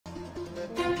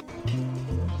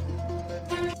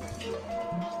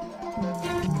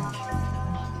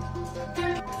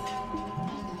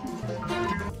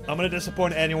gonna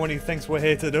disappoint anyone who thinks we're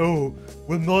here to do.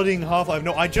 We're modding Half-Life.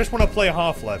 No, I just want to play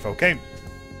Half-Life, okay?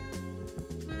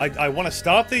 I want to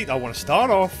start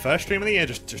off, first stream of the year,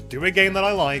 just do a game that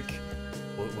I like.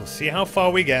 We'll see how far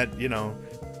we get, you know.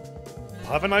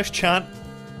 Have a nice chat.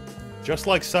 Just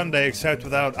like Sunday, except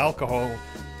without alcohol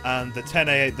and the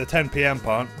 10 p.m.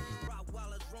 part.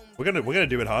 We're gonna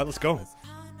do it hard, let's go.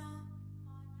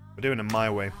 We're doing it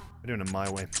my way. We're doing it my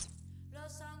way.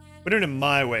 We're doing it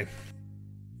my way.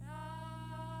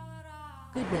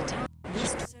 Good night.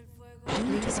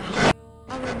 Please,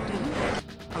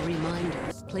 a reminder,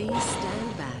 please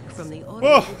stand back from the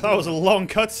audio. Whoa, that was a long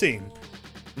cutscene.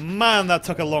 Man, that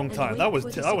took a long time. That was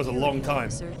a long time.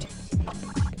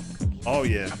 Oh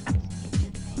yeah.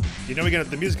 You know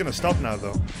the music's gonna stop now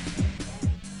though.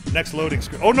 Next loading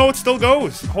screen. Oh no, it still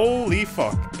goes. Holy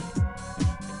fuck.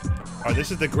 Alright,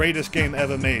 this is the greatest game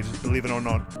ever made, believe it or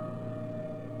not.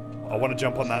 I want to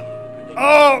jump on that.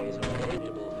 Oh!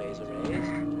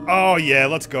 Oh yeah,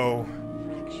 let's go.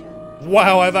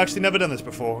 Wow, I've actually never done this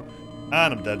before.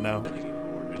 And I'm dead now.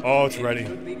 Oh, it's ready.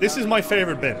 This is my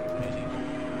favorite bit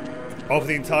of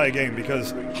the entire game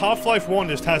because Half-Life 1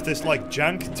 just has this like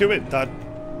jank to it that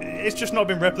it's just not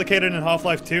been replicated in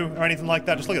Half-Life 2 or anything like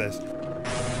that. Just look at this.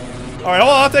 Alright,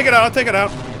 hold on, I'll take it out, I'll take it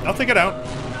out. I'll take it out.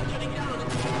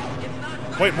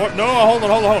 Wait, what? No, hold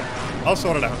on. I'll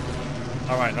sort it out.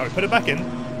 Alright, now put it back in.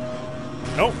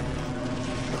 Nope.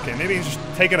 Okay, maybe just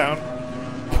take it out.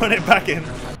 Put it back in.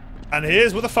 And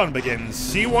here's where the fun begins.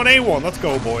 C1A1, let's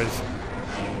go, boys.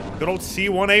 Good old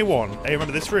C1A1. Hey,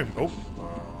 remember this room? Oh.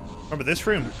 Remember this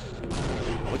room?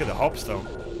 Oh, look at the hops, though.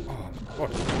 Oh, my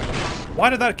God. Why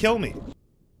did that kill me?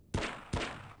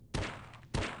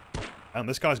 And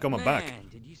this guy's got my back.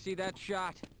 Did you see that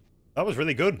shot? That was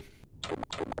really good.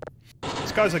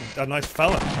 This guy's a nice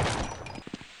fella.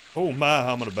 Oh, my,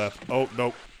 I'm gonna bet. Oh,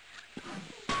 no.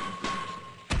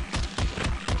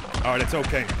 Alright, it's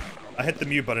okay. I hit the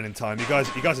mute button in time. You guys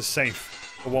are safe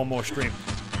for one more stream.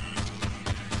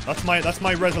 That's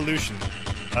my resolution.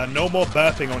 No more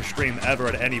burping on stream ever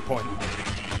at any point.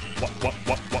 What?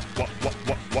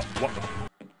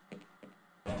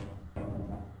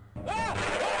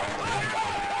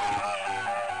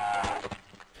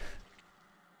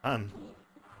 Man,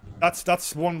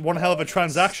 that's one hell of a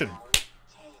transaction.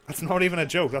 That's not even a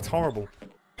joke. That's horrible.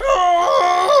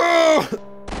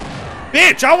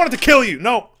 Bitch! I wanted to kill you.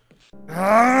 No.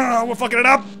 We're fucking it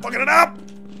up. Fucking it up.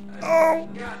 Oh.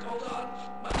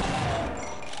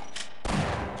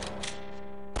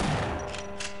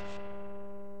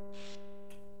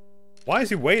 Why is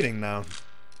he waiting now?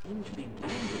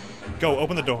 Go,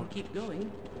 open the door.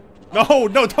 No,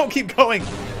 don't keep going.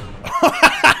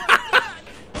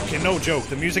 Okay, no joke.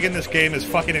 The music in this game is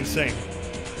fucking insane.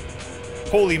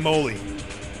 Holy moly.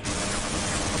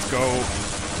 Let's go.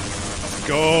 Let's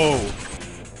go.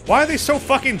 Why are they so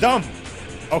fucking dumb?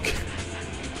 Okay.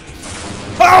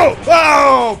 Oh!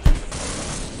 Oh!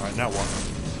 Alright, now what?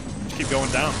 Just keep going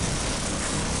down.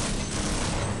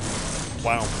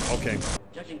 Wow, okay.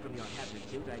 Judging from your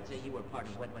attitude, I'd say you were part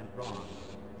of what went wrong.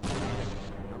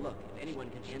 Now look, if anyone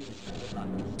can end this, good luck.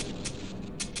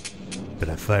 But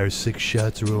I fire 6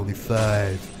 shots or only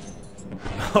 5.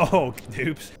 Oh,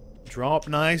 oops. Drop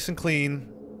nice and clean.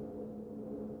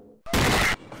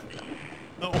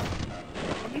 No.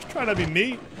 I'm just trying to be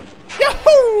me.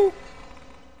 Yahoo!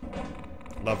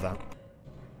 Love that.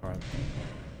 Alright.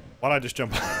 Why'd I just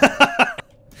jump?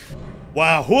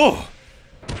 Wow. Whoa.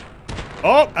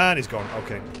 Oh, and he's gone.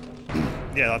 Okay.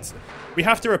 Yeah, that's... We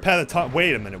have to repair the time.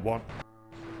 Wait a minute, what?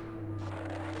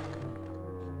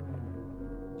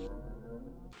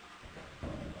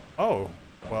 Oh.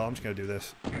 Well, I'm just gonna do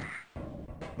this.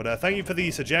 But thank you for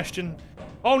the suggestion.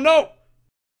 Oh no!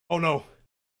 Oh no.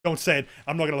 Don't say it.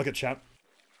 I'm not gonna look at chat.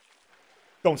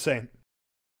 Don't say it.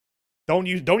 Don't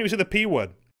even say the P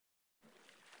word.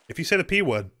 If you say the P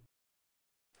word.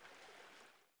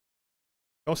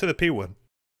 Don't say the P word.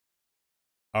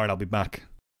 Alright, I'll be back.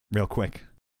 Real quick.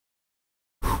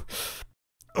 Oh.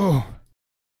 Oh.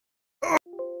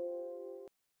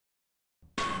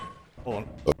 Hold on.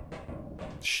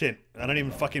 Shit. I don't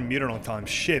even fucking mute it on time.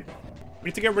 Shit. We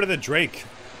need to get rid of the Drake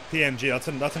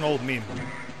PNG. That's an old meme.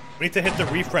 We need to hit the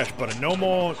refresh button. No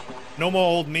more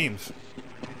old memes.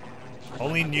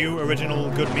 Only new,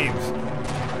 original, good memes.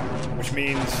 Which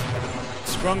means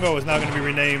Sprungo is now going to be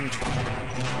renamed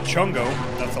Chungo.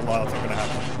 That's a lie. That's not going to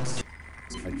happen.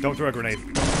 Right, don't throw a grenade.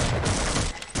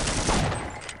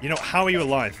 You know, how are you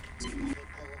alive? You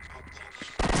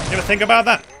ever think about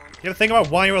that? You ever think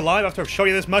about why you're alive after I've shown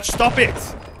you this much? Stop it!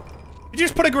 Did you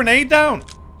just put a grenade down?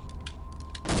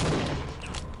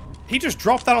 He just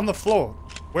dropped that on the floor.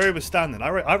 where he was standing.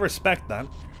 I respect that.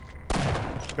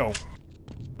 Go.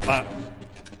 That's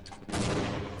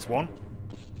one.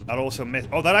 That also missed.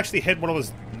 Oh, that actually hit what I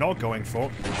was not going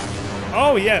for.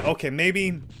 Oh, yeah. Okay,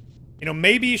 maybe... You know,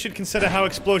 maybe you should consider how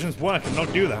explosions work and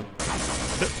not do that.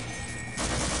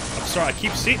 I'm sorry, I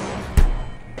keep seeing...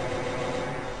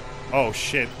 Oh,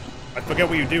 shit. I forget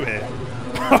what you do here.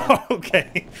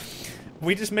 Okay.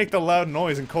 We just make the loud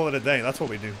noise and call it a day. That's what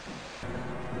we do.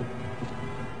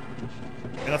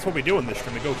 And that's what we do in this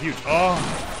stream. We go huge. Oh,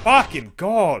 fucking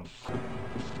God.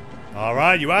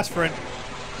 Alright, you asked for it.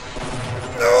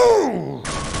 No!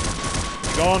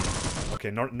 Gone.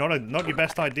 Okay, not your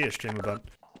best idea, streamer, but...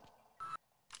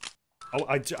 Oh,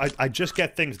 I just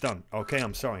get things done. Okay,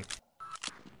 I'm sorry.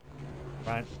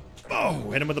 Right.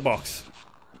 Oh, hit him with the box.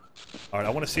 Alright, I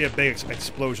want to see a big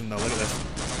explosion, though. Look at this.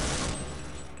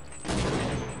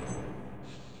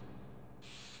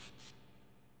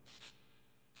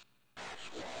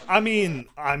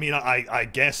 I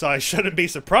guess I shouldn't be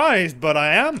surprised, but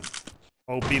I am.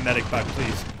 Oh, be medic back,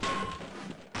 please.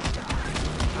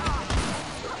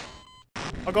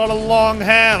 I got a long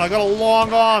hand. I got a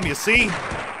long arm, you see?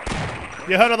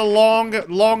 You heard of the long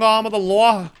arm of the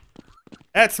law?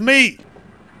 That's me!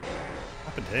 What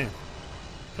happened here?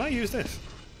 Can I use this?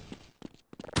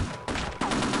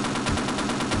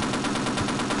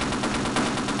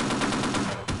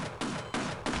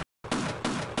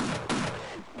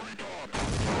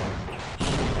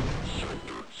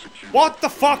 What the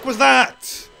fuck was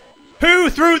that? Who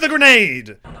threw the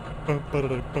grenade?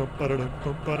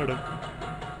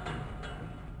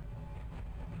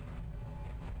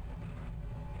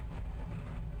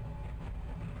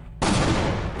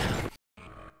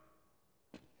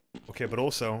 Okay, but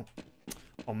also...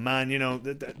 Oh man, you know,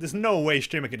 there's no way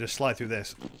streamer can just slide through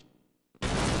this.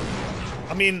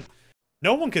 I mean,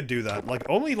 no one could do that. Like,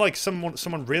 only like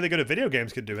someone really good at video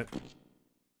games could do it.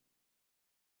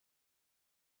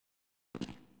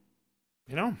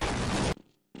 You know?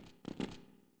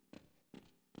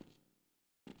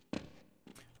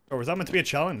 Or was that meant to be a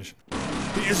challenge?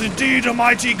 He is indeed a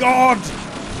mighty god!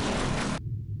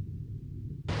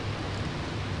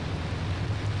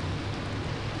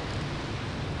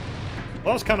 Well,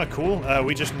 that was kind of cool.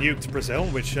 We just nuked Brazil,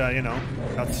 which, you know,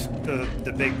 that's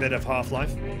the big bit of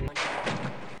Half-Life.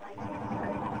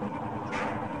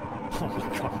 Oh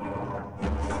my god.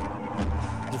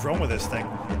 What's wrong with this thing?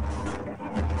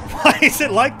 Why is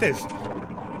it like this?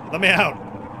 Let me out.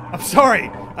 I'm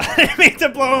sorry. I didn't mean to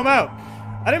blow him out.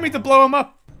 I didn't mean to blow him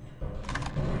up.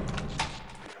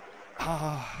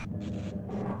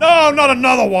 No, not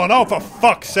another one. Oh, for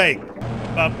fuck's sake.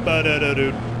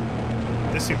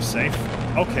 This seems safe.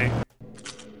 Okay.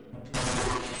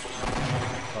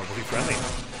 Oh, was he friendly?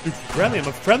 Dude, friendly. I'm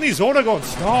a friendly Zordagon.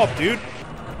 Stop, dude.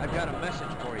 I've got a message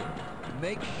for you.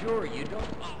 Make sure you don't...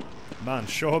 Man,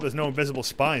 sure hope there's no invisible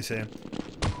spies here.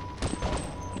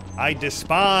 I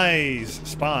despise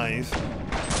spies.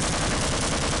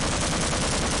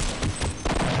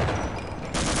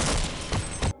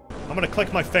 I'm gonna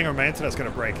click my finger, my internet's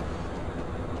gonna break.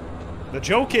 The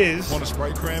joke is... Want a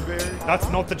Sprite cranberry? That's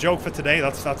not the joke for today,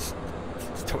 that's...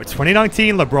 It's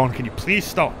 2019, LeBron, can you please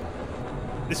stop?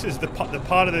 This is the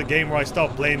part of the game where I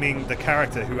start blaming the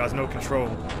character who has no control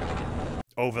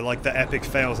over, like, the epic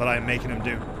fails that I am making him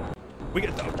do.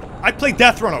 I play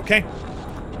Death Run, okay?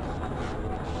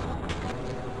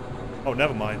 Oh,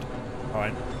 never mind.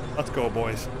 Alright, let's go,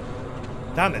 boys.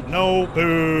 Damn it, no!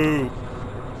 Boo!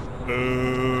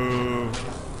 Boo!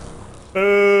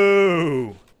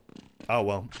 Boo! Oh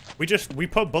well. We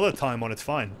put bullet time on, it's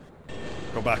fine.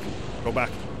 Go back. Go back.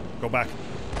 Go back.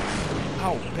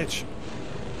 Ow, bitch.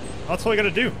 That's all you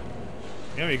gotta do.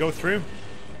 You know, you go through.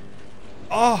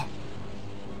 Oh!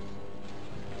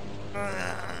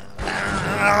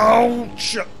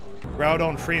 Ouch!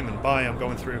 Groudon Freeman, bye, I'm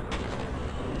going through.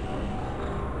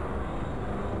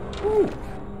 Woo!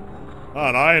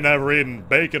 Man, I ain't ever eaten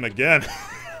bacon again.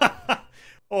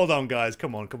 Hold on, guys.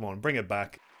 Come on, come on. Bring it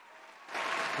back.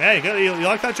 Yeah, you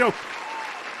like that joke?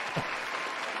 A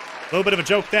little bit of a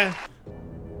joke there.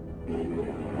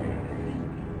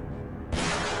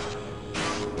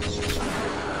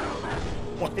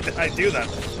 Why did I do that?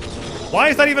 Why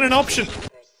is that even an option?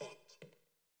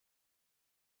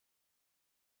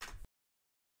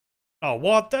 Oh,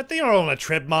 what? You're on a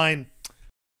trip mine.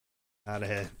 Out of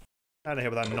here. Out of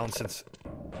here with that nonsense.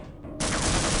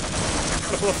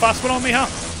 Gonna pull a fast one on me, huh?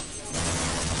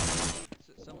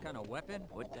 Is it some kind of weapon?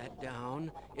 Put that down.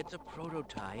 It's a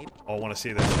prototype. Oh, I want to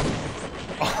see this.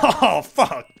 Oh,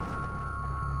 fuck!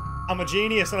 I'm a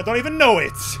genius and I don't even know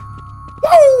it!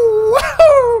 Woo!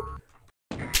 Woo!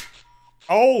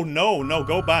 Oh, no, no,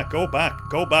 go back, go back,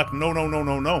 go back. No, no, no,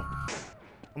 no, no.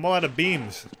 I'm all out of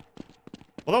beams.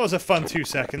 Well, that was a fun 2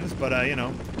 seconds, but, you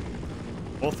know,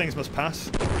 all things must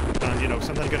pass. And, you know,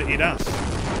 sometimes you gotta eat ass.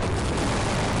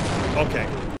 Okay.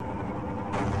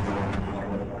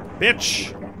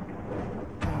 Bitch!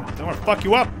 I'm gonna fuck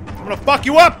you up! I'm gonna fuck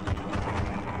you up!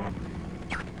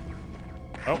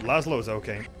 Oh, Laszlo's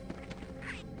okay.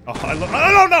 Oh, I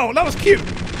don't know! That was cute!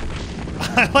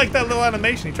 I like that little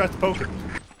animation. He tries to poke it.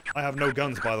 I have no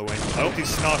guns, by the way. I hope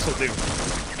these snarks will do.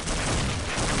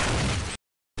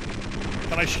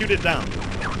 Can I shoot it down?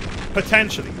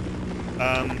 Potentially.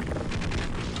 I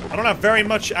don't have very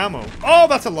much ammo. Oh,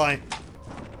 that's a lie.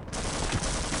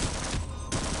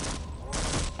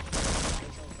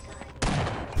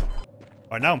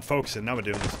 Alright, now I'm focusing. Now we're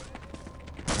doing this.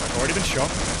 I've already been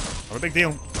shot. Not a big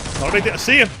deal. Not a big deal. I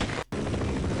see him.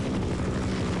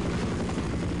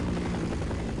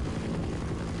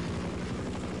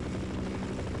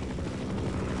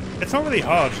 It's not really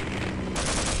hard.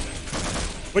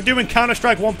 We're doing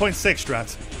Counter-Strike 1.6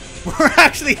 strats. We're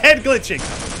actually head glitching.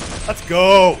 Let's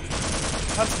go.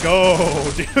 Let's go,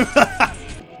 dude.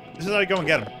 This is how you go and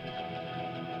get him.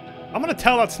 I'm gonna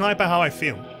tell that sniper how I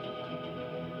feel.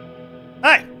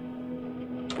 Hey!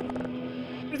 What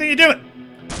do you think you're doing?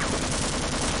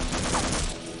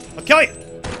 I'll kill you.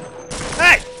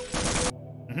 Hey!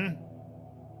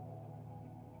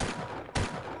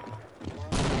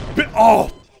 Oh!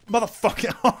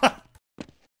 Motherfucker!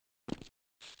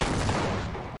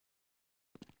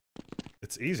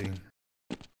 It's easy.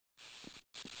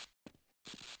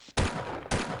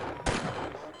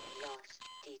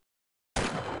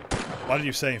 Why did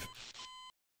you save?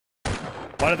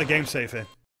 Why did the game save it?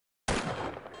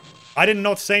 I did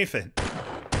not save it.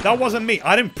 That wasn't me.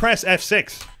 I didn't press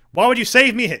F6. Why would you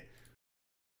save me hit?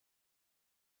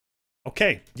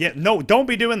 Okay. Yeah, no, don't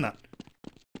be doing that.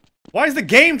 Why is the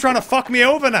game trying to fuck me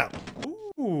over now?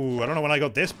 Ooh, I don't know when I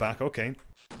got this back. Okay.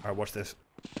 Alright, watch this.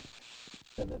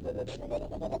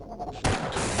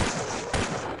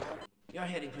 You're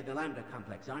heading for the Lambda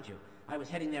complex, aren't you? I was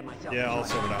heading there myself. Yeah, I'll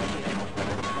sort it out.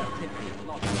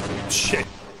 Shit.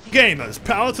 Gamers,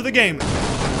 power to the gamers.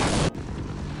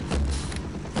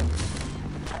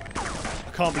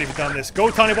 I can't believe you've done this. Go,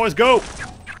 tiny boys, go!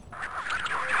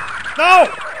 No!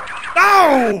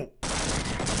 No!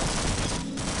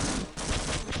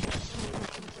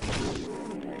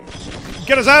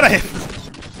 Get us out of here!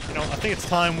 You know, I think it's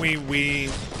time we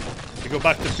go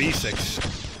back to B6.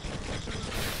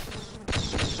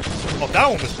 Oh, that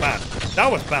one was bad.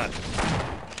 That was bad.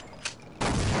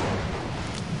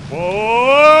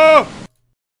 Whoa!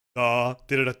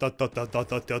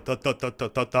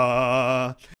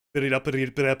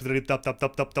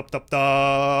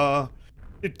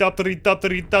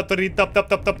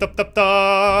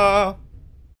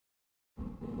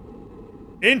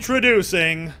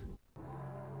 Introducing.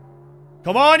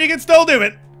 Come on, you can still do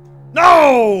it.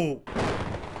 No!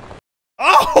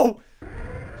 Oh!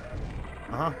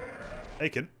 Uh-huh.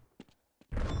 Taken.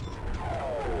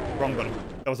 Wrong button.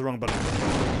 That was the wrong button.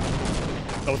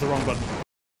 That was the wrong button.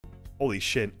 Holy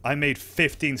shit. I made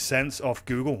 15 cents off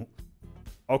Google.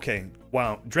 Okay.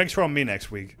 Wow. Drinks from me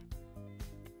next week.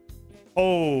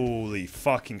 Holy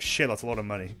fucking shit. That's a lot of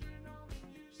money.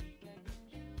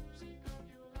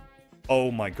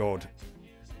 Oh my god.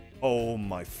 Oh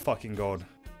my fucking god.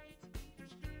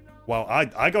 Wow.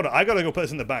 I gotta go put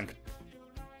this in the bank.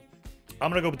 I'm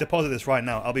gonna go deposit this right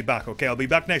now. I'll be back, okay? I'll be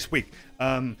back next week.